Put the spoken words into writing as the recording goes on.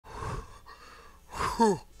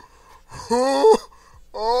Oh,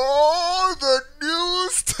 the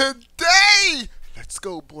news today. Let's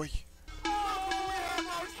go, boy.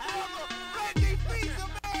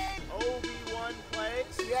 Obi-Wan plays.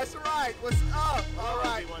 That's right. What's up? All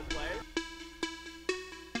right. Obi-Wan plays.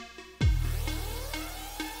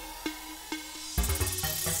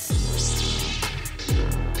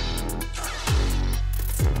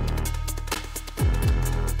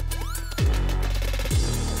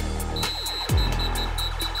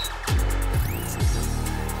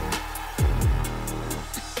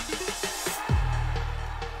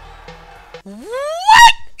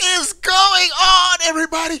 What is going on,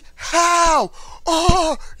 everybody? How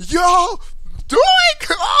are y'all doing?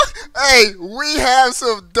 Hey, we have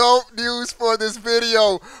some dope news for this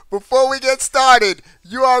video. Before we get started,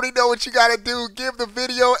 you already know what you gotta do. Give the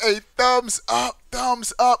video a thumbs up.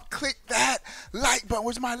 Click that like button.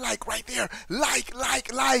 Where's my like? Right there. Like.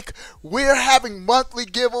 We're having monthly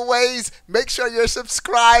giveaways. Make sure you're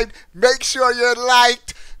subscribed. Make sure you're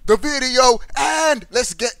liked the video, and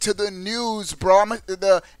let's get to the news, bro.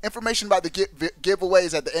 The information about the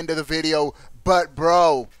giveaways at the end of the video, but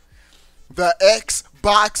bro, the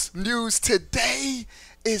Xbox news today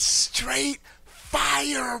is straight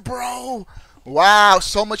fire, bro. Wow,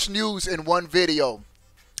 so much news in one video.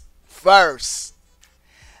 First,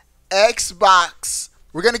 Xbox.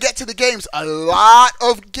 We're gonna get to the games. A lot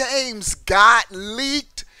of games got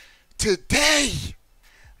leaked today,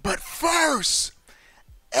 but first,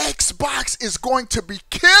 Xbox is going to be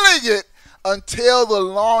killing it until the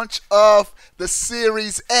launch of the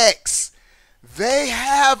Series X. They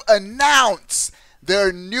have announced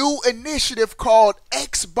their new initiative called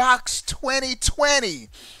Xbox 2020.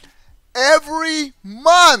 Every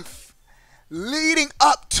month leading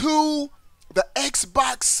up to the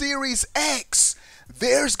Xbox Series X,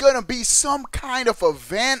 there's going to be some kind of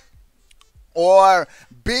event or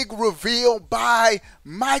big reveal by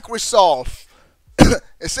Microsoft.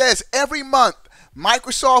 It says every month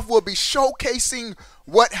Microsoft will be showcasing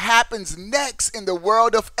what happens next in the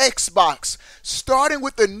world of Xbox, starting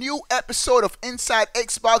with the new episode of Inside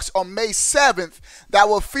Xbox on May 7th that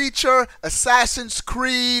will feature Assassin's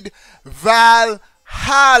Creed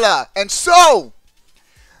Valhalla. And so,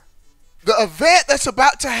 the event that's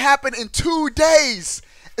about to happen in 2 days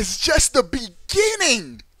is just the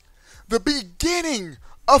beginning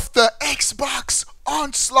of the Xbox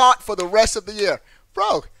onslaught for the rest of the year.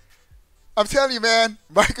 Bro, I'm telling you, man,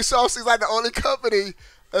 Microsoft seems like the only company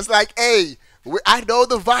that's like, hey, I know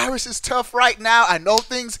the virus is tough right now. I know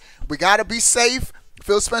things, we got to be safe.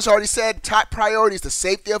 Phil Spencer already said top priority is the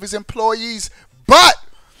safety of his employees. But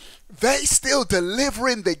they still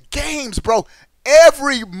delivering the games, bro.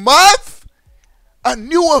 Every month, a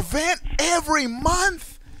new event every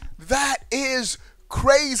month. That is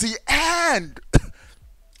crazy. And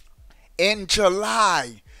in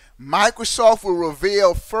July, Microsoft will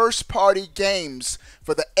reveal first-party games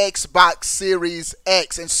for the Xbox Series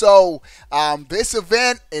X. And so this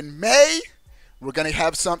event in May, we're going to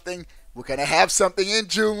have something. We're going to have something in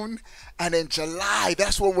June. And in July,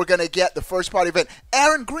 that's when we're going to get the first-party event.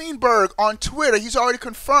 Aaron Greenberg on Twitter, he's already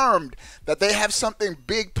confirmed that they have something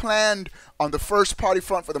big planned on the first-party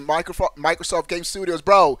front for the Microsoft Game Studios.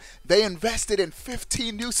 Bro, they invested in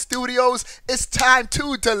 15 new studios. It's time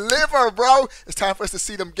to deliver, bro. It's time for us to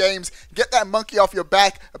see them games. Get that monkey off your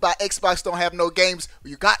back about Xbox don't have no games.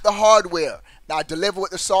 You got the hardware. Now deliver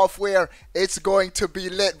with the software. It's going to be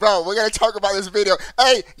lit, bro. We're going to talk about this video.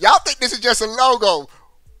 Hey, y'all think this is just a logo?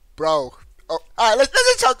 Bro, all right,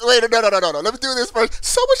 let's talk. Wait, no. Let me do this first.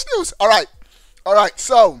 So much news. All right.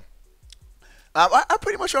 So, I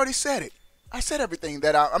pretty much already said it. I said everything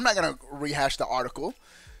that I'm not gonna rehash the article.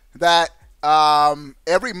 That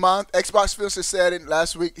every month, Xbox Filter said it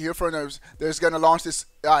last week. Here for there's gonna launch this.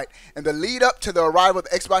 All right, in the lead up to the arrival of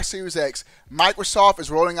the Xbox Series X, Microsoft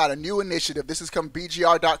is rolling out a new initiative. This is from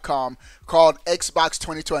BGR.com called Xbox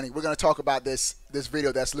 2020. We're gonna talk about this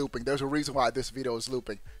video that's looping. There's a reason why this video is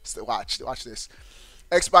looping. So watch this.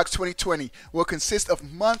 Xbox 2020 will consist of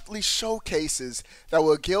monthly showcases that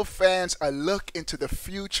will give fans a look into the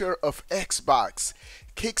future of Xbox.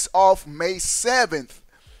 Kicks off May 7th,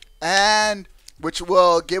 and which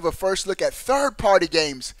will give a first look at third-party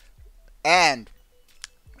games. And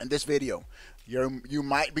in this video, you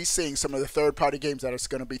might be seeing some of the third-party games that are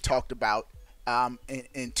going to be talked about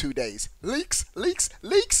in 2 days. Leaks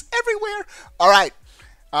everywhere. All right,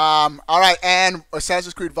 and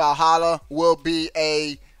Assassin's Creed Valhalla will be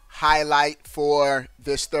a highlight for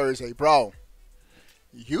this Thursday. Bro,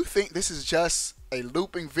 you think this is just a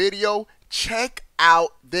looping video? Check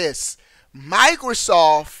out this.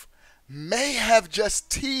 Microsoft may have just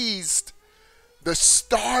teased the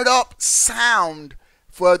startup sound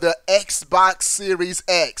for the Xbox Series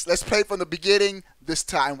X. Let's play from the beginning, this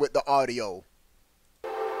time with the audio.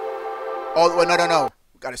 Oh, wait, no.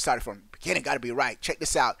 We got to start it from the beginning. Got to be right. Check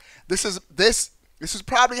this out. This is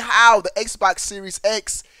probably how the Xbox Series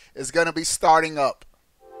X is going to be starting up.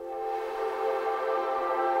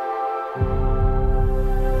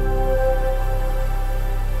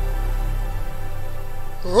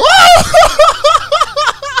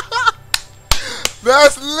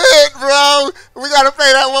 That's lit, bro. We got to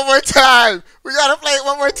play that one more time. We got to play it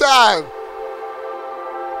one more time.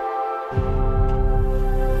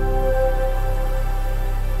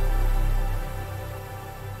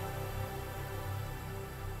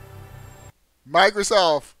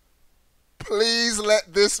 Microsoft, please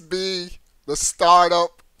let this be the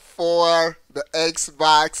startup for the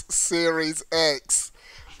Xbox Series X.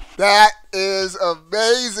 That is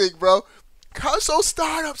amazing, bro. Console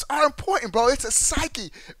startups are important, bro. It's a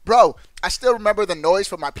psyche. Bro, I still remember the noise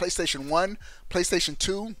from my PlayStation 1, PlayStation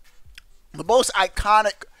 2. The most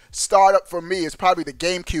iconic startup for me is probably the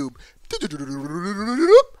GameCube.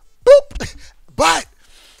 But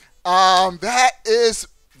that is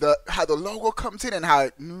how the logo comes in and how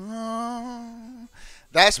it...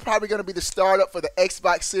 That's probably going to be the startup for the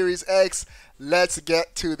Xbox Series X. Let's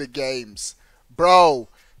get to the games. Bro,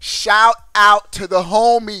 shout out to the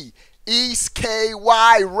homie East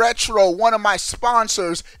KY Retro, one of my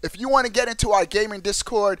sponsors. If you want to get into our gaming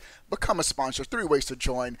Discord, become a sponsor. 3 ways to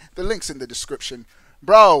join. The link's in the description.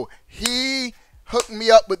 Bro, he hooked me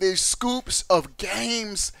up with these scoops of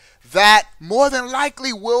games that more than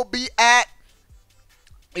likely will be at,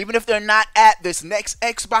 even if they're not at this next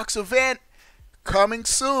Xbox event, coming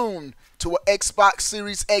soon to an Xbox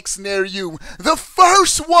Series X near you. The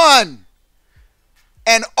first one!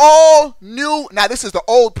 An all new, now this is the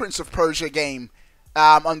old Prince of Persia game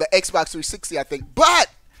on the Xbox 360, I think, but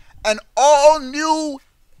an all new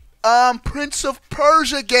Prince of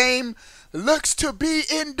Persia game looks to be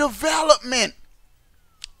in development.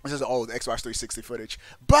 This is old Xbox 360 footage,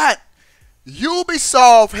 but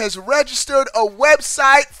Ubisoft has registered a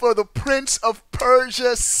website for the Prince of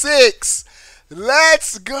Persia 6.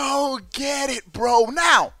 Let's go get it, bro.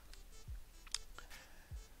 Now,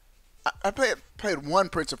 I played one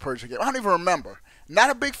Prince of Persia game. I don't even remember. Not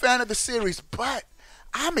a big fan of the series, but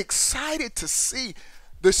I'm excited to see.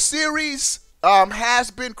 The series has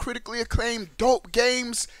been critically acclaimed, dope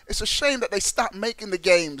games. It's a shame that they stopped making the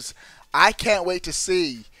games. I can't wait to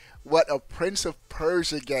see what a Prince of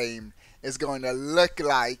Persia game is going to look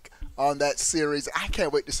like on that series. I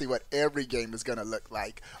can't wait to see what every game is going to look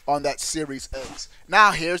like on that Series X.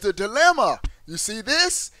 Now, here's the dilemma. You see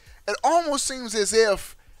this? It almost seems as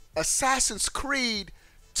if Assassin's Creed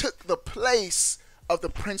took the place of the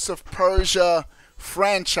Prince of Persia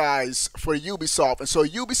franchise for Ubisoft. And so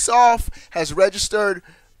Ubisoft has registered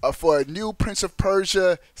for a new Prince of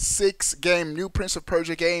Persia 6 game, new Prince of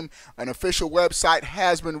Persia game. An official website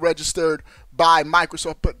has been registered by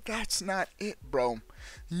Microsoft. But that's not it, bro.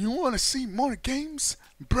 You want to see more games?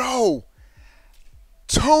 Bro,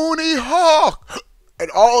 Tony Hawk, an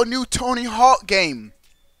all-new Tony Hawk game.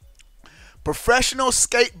 Professional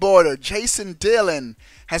skateboarder Jason Dillon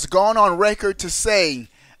has gone on record to say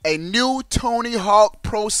a new Tony Hawk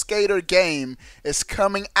Pro Skater game is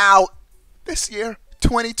coming out this year,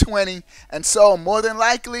 2020. And so, more than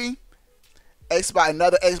likely,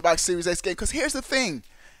 another Xbox Series X game. Because here's the thing.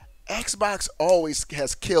 Xbox always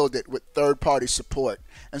has killed it with third-party support.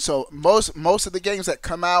 And so, most of the games that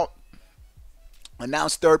come out,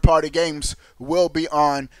 announced third-party games, will be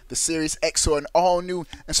on the Series X or an all-new.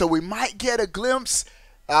 And so we might get a glimpse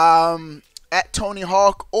at Tony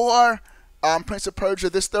Hawk or Prince of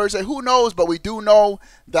Persia this Thursday. Who knows? But we do know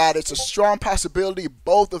that it's a strong possibility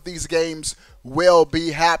both of these games will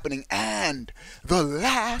be happening. And the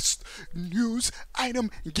last news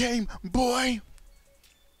item, Game Boy.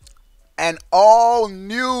 An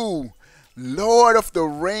all-new Lord of the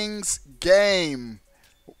Rings game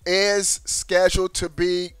is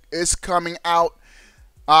coming out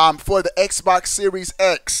for the Xbox Series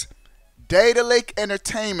X. Data Lake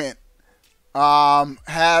Entertainment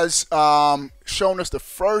has shown us the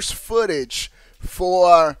first footage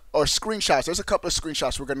or screenshots. There's a couple of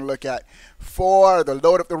screenshots we're going to look at for the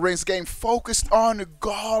Lord of the Rings game focused on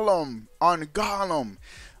Gollum.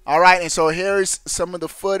 All right, and so here's some of the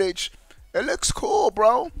footage. It looks cool,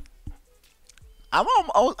 bro. I'm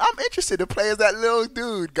interested to play as that little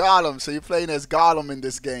dude, Gollum. So you're playing as Gollum in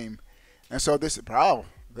this game. And so this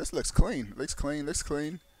looks clean. Looks clean.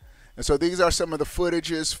 And so these are some of the footage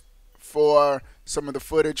for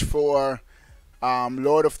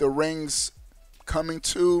Lord of the Rings coming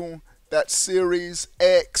to that Series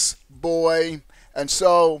X, boy. And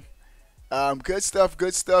so, good stuff,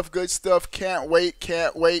 good stuff, good stuff. Can't wait,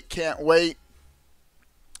 can't wait, can't wait.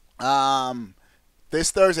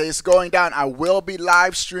 This Thursday it's going down. I will be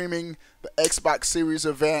live streaming the Xbox Series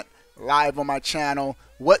event live on my channel.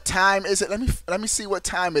 What time is it? Let me see what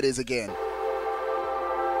time it is again.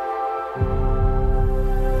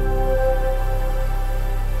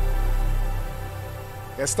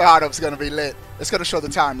 The startup's gonna be lit. It's gonna show the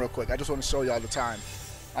time real quick. I just want to show y'all the time.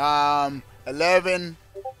 11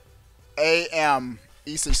 a.m.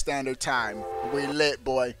 Eastern Standard Time. We lit,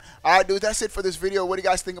 boy. All right, dude, that's it for this video. What do you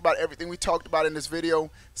guys think about everything we talked about in this video?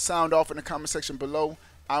 Sound off in the comment section below.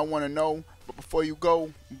 I want to know. But before you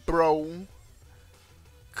go, bro,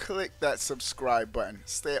 click that subscribe button.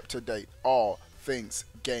 Stay up to date. All things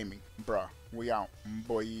gaming, bruh. We out,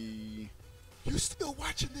 boy. You still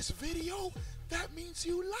watching this video? That means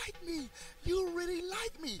you like me. You really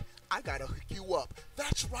like me. I gotta hook you up.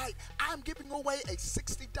 That's right. I'm giving away a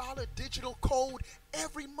 $60 digital code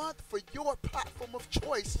every month for your platform of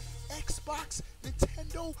choice. Xbox,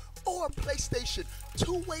 Nintendo, or PlayStation.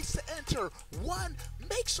 2 ways to enter. 1,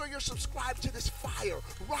 make sure you're subscribed to this fire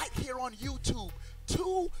right here on YouTube.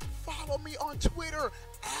 2, follow me on Twitter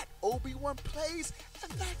at Obi1Plays,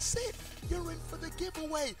 and that's it. You're in for the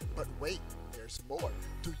giveaway. But wait, there's more.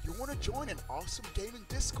 Do you want to join an awesome gaming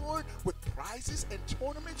Discord with prizes and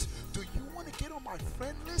tournaments? Do you want to get on my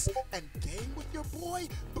friend list and game with your boy?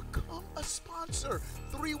 Become a sponsor.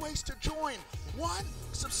 3 ways to join. 1,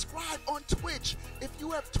 subscribe on Twitch. If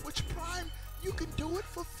you have Twitch Prime, you can do it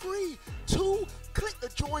for free. 2, click the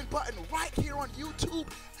join button right here on YouTube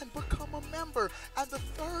and become a member. And the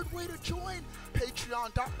 3rd way to join,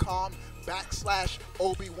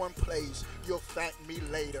 patreon.com/Obi1Plays. You'll thank me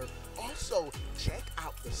later. Also, check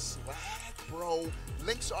out the swag, bro.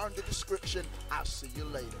 Links are in the description. I'll see you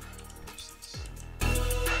later.